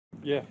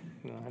Yeah,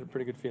 I had a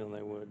pretty good feeling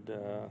they would.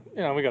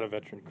 We got a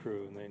veteran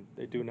crew, and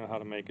they do know how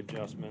to make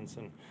adjustments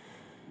and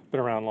been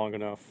around long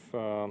enough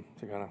to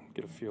kind of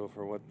get a feel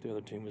for what the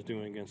other team was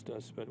doing against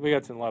us. But we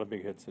got a lot of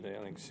big hits today.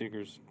 I think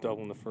Seager's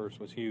double in the first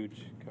was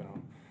huge. Kind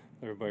of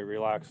everybody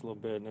relaxed a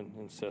little bit,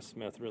 and Seth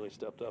Smith really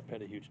stepped up,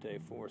 had a huge day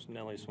for us.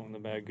 Nelly swung the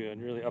bat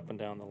good, really up and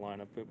down the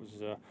lineup. It was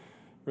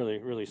really,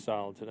 really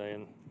solid today.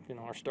 And,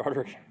 our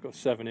starter goes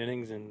 7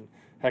 innings and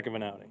heck of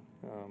an outing.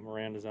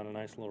 Miranda's on a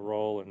nice little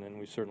roll, and then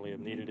we certainly have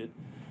needed it.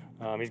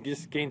 He's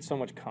just gained so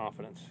much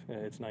confidence.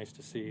 It's nice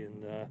to see,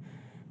 and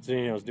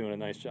Zunino's doing a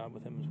nice job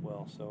with him as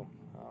well. So,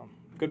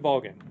 good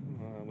ball game.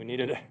 We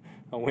needed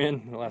a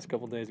win. The last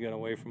couple of days got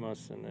away from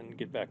us, and then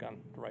get back on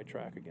the right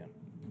track again.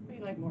 What do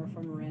you like more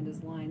from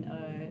Miranda's line?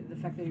 The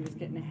fact that he was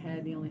getting ahead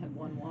and he only had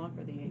 1 walk,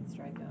 or the 8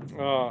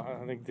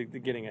 strikeouts? I think the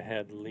getting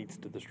ahead leads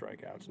to the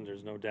strikeouts, and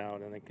there's no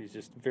doubt. I think he's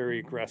just very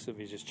aggressive.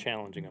 He's just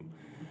challenging him.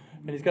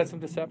 And he's got some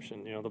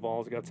deception. The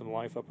ball's got some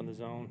life up in the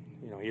zone.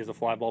 He is a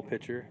fly ball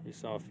pitcher. You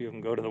saw a few of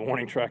them go to the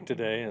warning track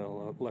today.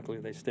 Luckily,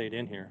 they stayed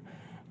in here.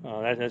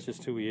 That's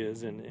just who he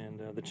is, and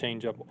the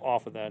changeup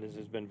off of that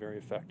has been very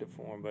effective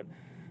for him. But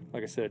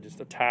like I said,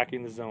 just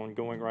attacking the zone,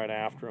 going right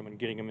after him, and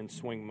getting him in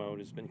swing mode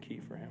has been key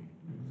for him.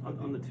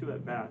 On the 2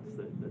 at-bats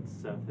that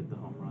Seth hit the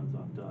home runs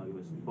off Doug, it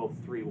was both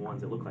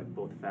 3-1s. It looked like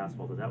both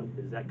fastballs.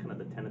 Is that kind of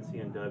the tendency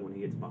in Doug when he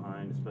gets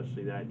behind,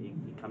 especially that he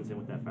comes in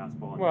with that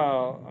fastball?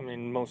 Well,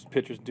 most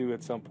pitchers do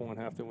at some point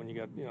have to, when you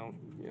got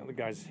the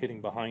guys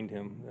hitting behind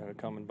him that are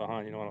coming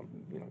behind. You don't want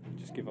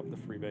to just give up the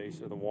free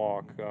base or the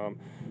walk. I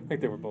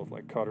think they were both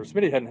like cutters.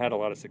 Smitty hadn't had a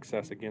lot of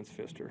success against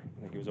Pfister.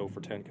 I think he was 0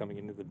 for 10 coming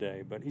into the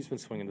day, but he's been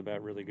swinging the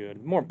bat really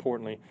good. More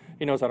importantly,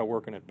 he knows how to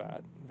work an at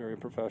bat. Very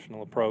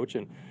professional approach,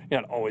 and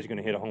you're not always going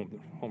to hit a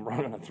home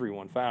run on a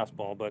 3-1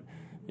 fastball, but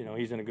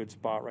he's in a good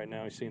spot right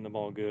now. He's seeing the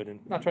ball good and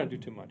not trying to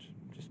do too much.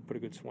 Just put a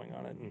good swing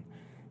on it, and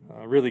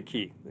really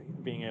key,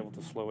 being able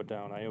to slow it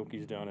down.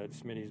 Aoki's done it.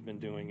 Smitty's been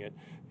doing it.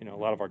 A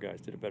lot of our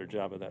guys did a better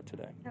job of that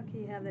today. How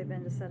key have they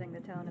been to setting the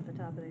tone at the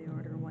top of the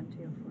order,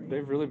 1-2 for you?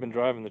 They've really been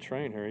driving the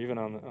train here, even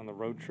on the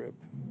road trip.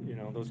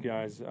 Those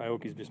guys,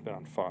 Aoki's just been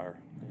on fire.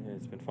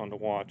 It's been fun to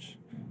watch.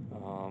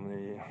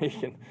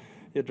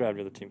 He'll drive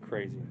the other team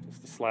crazy,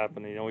 just to slap,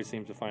 and he always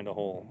seems to find a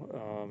hole,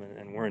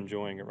 and we're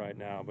enjoying it right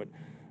now. But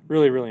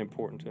really, really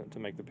important to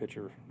make the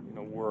pitcher,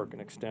 work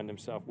and extend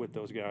himself with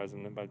those guys,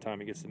 and then by the time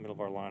he gets to the middle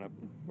of our lineup,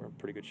 we're in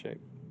pretty good shape.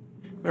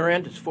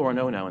 Miranda's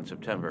 4-0 now in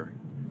September,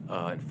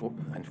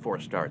 and 4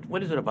 starts.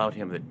 What is it about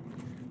him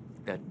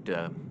that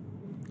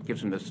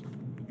gives him this,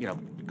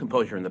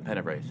 composure in the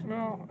pennant race?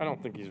 No, I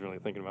don't think he's really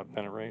thinking about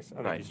pennant race.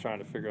 I think he's trying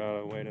to figure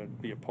out a way to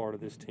be a part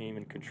of this team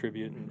and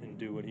contribute and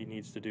do what he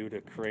needs to do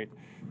to create,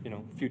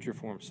 future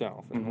for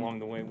himself. And along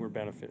the way, we're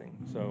benefiting.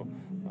 So,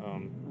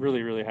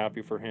 really, really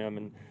happy for him.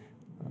 And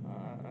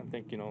I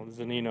think,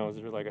 Zunino's,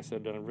 like I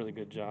said, done a really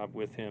good job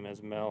with him,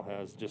 as Mel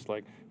has, just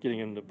like getting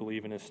him to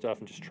believe in his stuff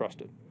and just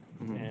trust it.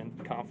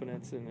 And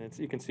confidence, and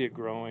you can see it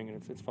growing,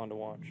 and it's fun to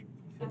watch.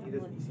 He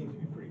seems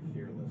to be pretty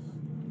fearless.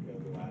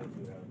 The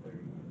attitude out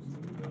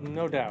there.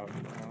 No doubt.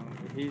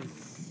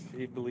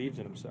 He believes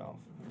in himself.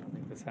 I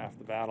think that's half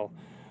the battle.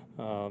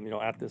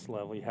 At this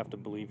level, you have to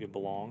believe you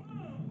belong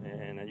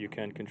and that you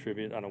can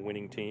contribute on a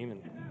winning team,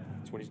 and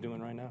that's what he's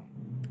doing right now.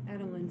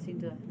 Adam Lynn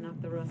seemed to knock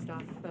the rust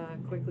off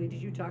quickly.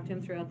 Did you talk to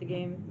him throughout the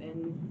game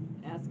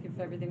and ask if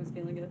everything was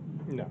feeling good?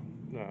 No.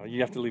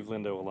 You have to leave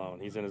Lindo alone.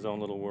 He's in his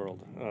own little world.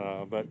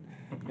 But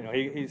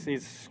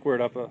he's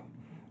squared up a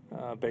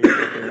base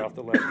hit off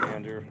the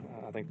left-hander.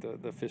 I think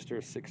the Pfister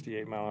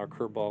 68-mile-an-hour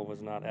curveball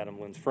was not Adam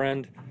Lynn's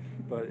friend,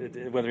 but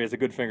whether he has a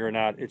good finger or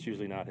not, it's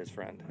usually not his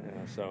friend.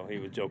 So he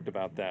was joked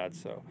about that.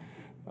 So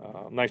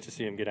nice to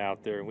see him get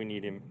out there. We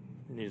need him.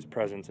 We need his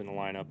presence in the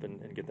lineup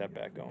and get that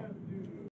back going.